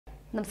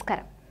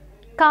നമസ്കാരം.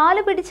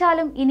 കാല്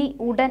പിടിച്ചാലും ഇനി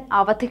ഉടൻ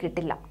അവധി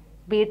കിട്ടില്ല.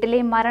 വീട്ടിലെ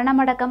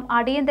മരണമടക്കം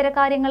അടിയന്തര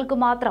കാര്യങ്ങൾക്ക്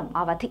മാത്രം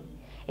അവധി.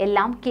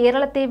 എല്ലാം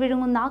കേരളത്തെ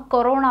വിഴുങ്ങുന്ന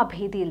കൊറോണ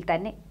ഭീതിയിൽ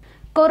തന്നെ.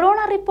 കൊറോണ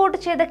റിപ്പോർട്ട്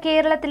ചെയ്ത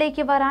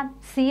കേരളത്തിലേക്ക് വരാൻ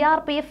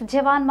CRPF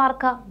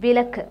ജവാന്മാർക്ക്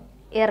വിലക്ക്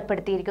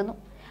ഏർപ്പെടുത്തിയിരിക്കുന്നു.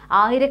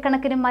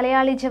 ആയിരക്കണക്കിന്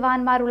മലയാളി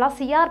ജവാന്മാരുള്ള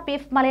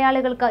CRPF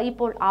മലയാളികൾക്ക്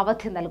ഇപ്പോൾ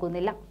അവധി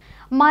നൽകുന്നില്ല.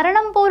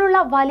 മരണം പോലുള്ള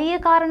വലിയ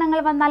കാരണങ്ങൾ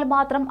വന്നാൽ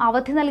മാത്രം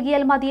അവധി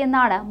നൽകിയാൽ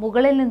മതിയെന്നാണ്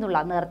മുകളിൽ നിന്നുള്ള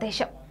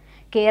നിർദ്ദേശം.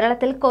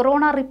 കേരളത്തിൽ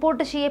കൊറോണ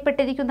റിപ്പോർട്ട്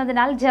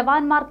ചെയ്യപ്പെട്ടിരിക്കുന്നതിനാൽ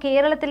ജവാന്മാർ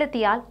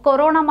കേരളത്തിലെത്തിയാൽ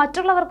കൊറോണ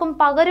മറ്റുള്ളവർക്കും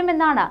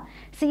പകരുമെന്നാണ്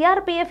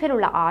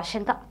CRPFിലുള്ള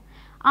ആശങ്ക.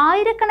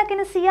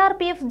 ആയിരക്കണക്കിന്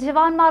CRPF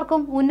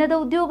ജവാന്മാർക്കും ഉന്നത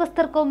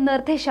ഉദ്യോഗസ്ഥർക്കും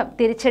നിർദ്ദേശം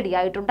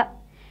തിരിച്ചടിയായിട്ടുണ്ട്.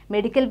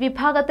 മെഡിക്കൽ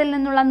വിഭാഗത്തിൽ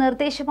നിന്നുള്ള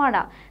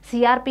നിർദ്ദേശമാണ്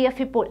CRPF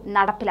ഇപ്പോൾ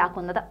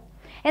നടപ്പിലാക്കുന്നത്.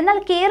 എന്നാൽ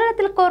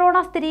കേരളത്തിൽ കൊറോണ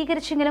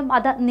സ്ഥിരീകരിച്ചെങ്കിലും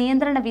അത്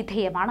നിയന്ത്രണ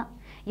വിധേയമാണ്.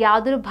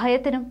 യാതൊരു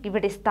ഭയത്തിനും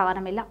ഇവിടെ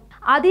സ്ഥാനമില്ല.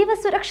 അതീവ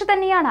സുരക്ഷ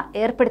തന്നെയാണ്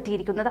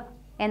ഏർപ്പെടുത്തിയിരിക്കുന്നത്.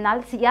 എന്നാൽ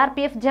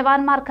CRPF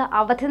ജവാന്മാർക്ക്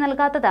അവധി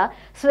നൽകാത്തത്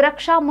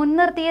സുരക്ഷ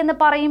മുൻനിർത്തിയെന്ന്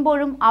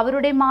പറയുമ്പോഴും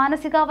അവരുടെ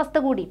മാനസികാവസ്ഥ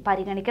കൂടി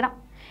പരിഗണിക്കണം.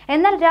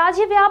 എന്നാൽ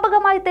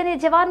രാജ്യവ്യാപകമായി തന്നെ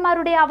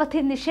ജവാന്മാരുടെ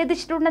അവധി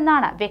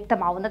നിഷേധിച്ചിട്ടുണ്ടെന്നാണ്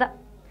വ്യക്തമാവുന്നത്.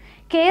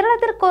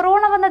 കേരളത്തിൽ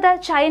കൊറോണ വന്നത്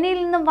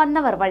ചൈനയിൽ നിന്നും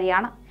വന്നവർ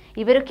വഴിയാണ്.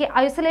 ഇവരൊക്കെ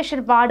ഐസൊലേഷൻ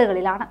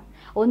വാർഡുകളിലാണ്.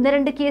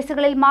 1-2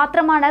 കേസുകളിൽ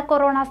മാത്രമാണ്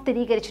കൊറോണ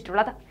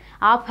സ്ഥിരീകരിച്ചിട്ടുള്ളത്.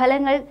 ആ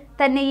ഫലങ്ങൾ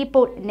തന്നെ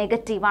ഇപ്പോൾ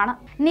നെഗറ്റീവാണ്.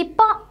 നിപ്പ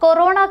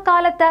കൊറോണ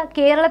കാലത്ത്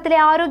കേരളത്തിലെ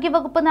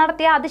ആരോഗ്യവകുപ്പ്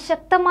നടത്തിയ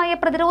അതിശക്തമായ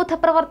പ്രതിരോധ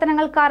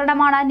പ്രവർത്തനങ്ങൾ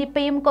കാരണമാണ്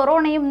നിപ്പയും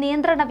കൊറോണയും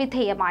നിയന്ത്രണ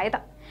വിധേയമായത്.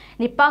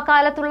 നിപ്പ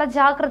കാലത്തുള്ള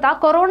ജാഗ്രത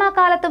കൊറോണ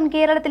കാലത്തും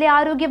കേരളത്തിലെ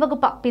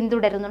ആരോഗ്യവകുപ്പ്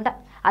പിന്തുടരുന്നുണ്ട്.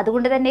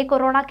 അതുകൊണ്ട് തന്നെ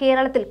കൊറോണ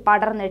കേരളത്തിൽ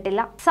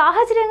പടർന്നിട്ടില്ല.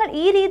 സാഹചര്യങ്ങൾ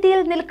ഈ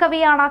രീതിയിൽ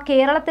നിൽക്കവെയാണ്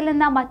കേരളത്തിൽ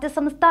നിന്ന് മറ്റ്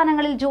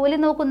സംസ്ഥാനങ്ങളിൽ ജോലി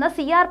നോക്കുന്ന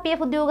CRPF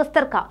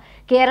ഉദ്യോഗസ്ഥർക്ക്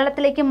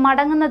കേരളത്തിലേക്ക്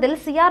മടങ്ങുന്നതിൽ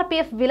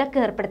CRPF വിലക്ക്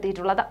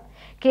ഏർപ്പെടുത്തിയിട്ടുള്ളത്.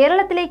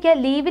 കേരളത്തിലേക്ക്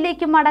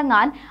ലീവിലേക്ക്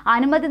മടങ്ങാൻ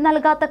അനുമതി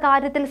നൽകാത്ത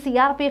കാര്യത്തിൽ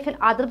CRPFിൽ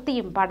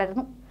അതൃപ്തിയും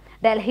പടരുന്നു.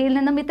 ഡൽഹിയിൽ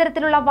നിന്നും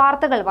ഇത്തരത്തിലുള്ള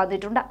വാർത്തകൾ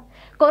വന്നിട്ടുണ്ട്.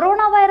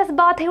 കൊറോണ വൈറസ്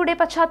ബാധയുടെ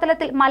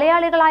പശ്ചാത്തലത്തിൽ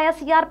മലയാളികളായ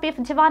CRPF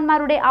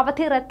ജവാന്മാരുടെ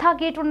അവധി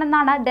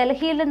റദ്ദാക്കിയിട്ടുണ്ടെന്നാണ്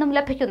ഡൽഹിയിൽ നിന്നും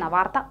ലഭിക്കുന്ന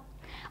വാർത്ത.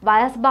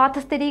 വൈറസ് ബാധ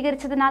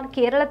സ്ഥിരീകരിച്ചതിനാൽ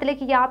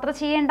കേരളത്തിലേക്ക് യാത്ര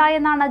ചെയ്യേണ്ട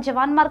എന്നാണ്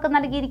ജവാന്മാർക്ക്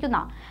നൽകിയിരിക്കുന്ന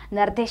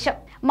നിർദ്ദേശം.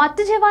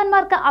 മറ്റു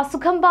ജവാന്മാർക്ക്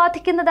അസുഖം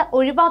ബാധിക്കുന്നത്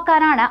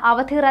ഒഴിവാക്കാനാണ്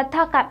അവധി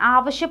റദ്ദാക്കാൻ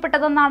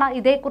ആവശ്യപ്പെട്ടതെന്നാണ്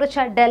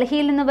ഇതേക്കുറിച്ച്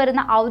ഡൽഹിയിൽ നിന്ന്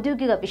വരുന്ന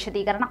ഔദ്യോഗിക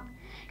വിശദീകരണം.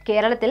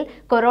 കേരളത്തിൽ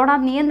കൊറോണ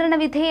നിയന്ത്രണ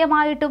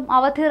വിധേയമായിട്ടും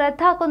അവധി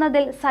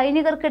റദ്ദാക്കുന്നതിൽ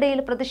സൈനികർക്കിടയിൽ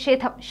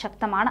പ്രതിഷേധം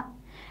ശക്തമാണ്.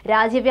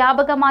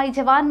 രാജ്യവ്യാപകമായി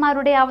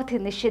ജവാന്മാരുടെ അവധി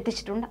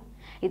നിഷേധിച്ചിട്ടുണ്ട്.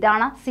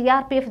 ഇതാണ്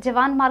CRPF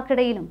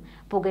ജവാന്മാർക്കിടയിലും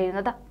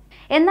പുകയുന്നത്.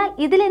 എന്നാൽ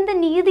ഇതിലെന്ത്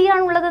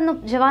നീതിയാണുള്ളതെന്നും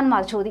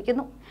ജവാന്മാർ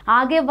ചോദിക്കുന്നു.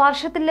 ആകെ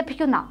വർഷത്തിൽ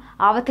ലഭിക്കുന്ന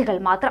അവധികൾ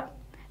മാത്രം.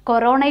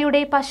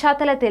 കൊറോണയുടെ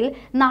പശ്ചാത്തലത്തിൽ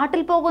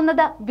നാട്ടിൽ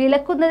പോകുന്നത്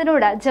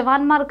വിലക്കുന്നതിനോട്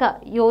ജവാന്മാർക്ക്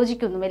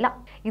യോജിക്കുന്നുമില്ല.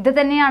 ഇത്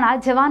തന്നെയാണ്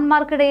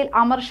ജവാന്മാർക്കിടയിൽ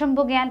അമർഷം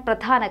പുകയാൻ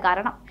പ്രധാന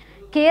കാരണം.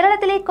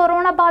 കേരളത്തിലെ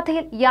കൊറോണ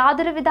ബാധയിൽ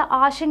യാതൊരുവിധ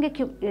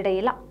ആശങ്കയ്ക്കും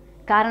ഇടയില്ല.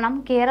 കാരണം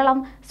കേരളം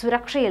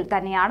സുരക്ഷയിൽ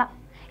തന്നെയാണ്.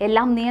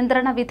 എല്ലാം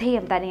നിയന്ത്രണ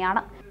വിധേയം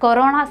തന്നെയാണ്.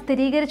 കൊറോണ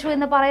സ്ഥിരീകരിച്ചു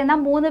എന്ന് പറയുന്ന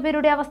 3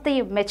 പേരുടെ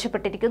അവസ്ഥയും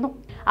മെച്ചപ്പെട്ടിരിക്കുന്നു.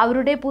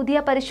 അവരുടെ പുതിയ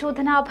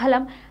പരിശോധനാ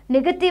ഫലം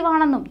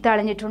നെഗറ്റീവാണെന്നും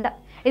തെളിഞ്ഞിട്ടുണ്ട്.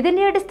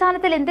 ഇതിന്റെ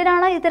അടിസ്ഥാനത്തിൽ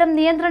എന്തിനാണ് ഇത്തരം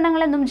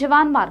നിയന്ത്രണങ്ങളെന്നും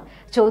ജവാന്മാർ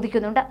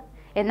ചോദിക്കുന്നുണ്ട്.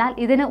 എന്നാൽ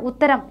ഇതിന്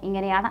ഉത്തരം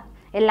ഇങ്ങനെയാണ്.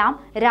 എല്ലാം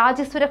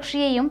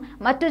രാജ്യസുരക്ഷയെയും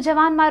മറ്റു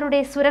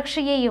ജവാന്മാരുടെ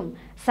സുരക്ഷയെയും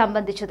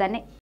സംബന്ധിച്ചു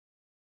തന്നെ.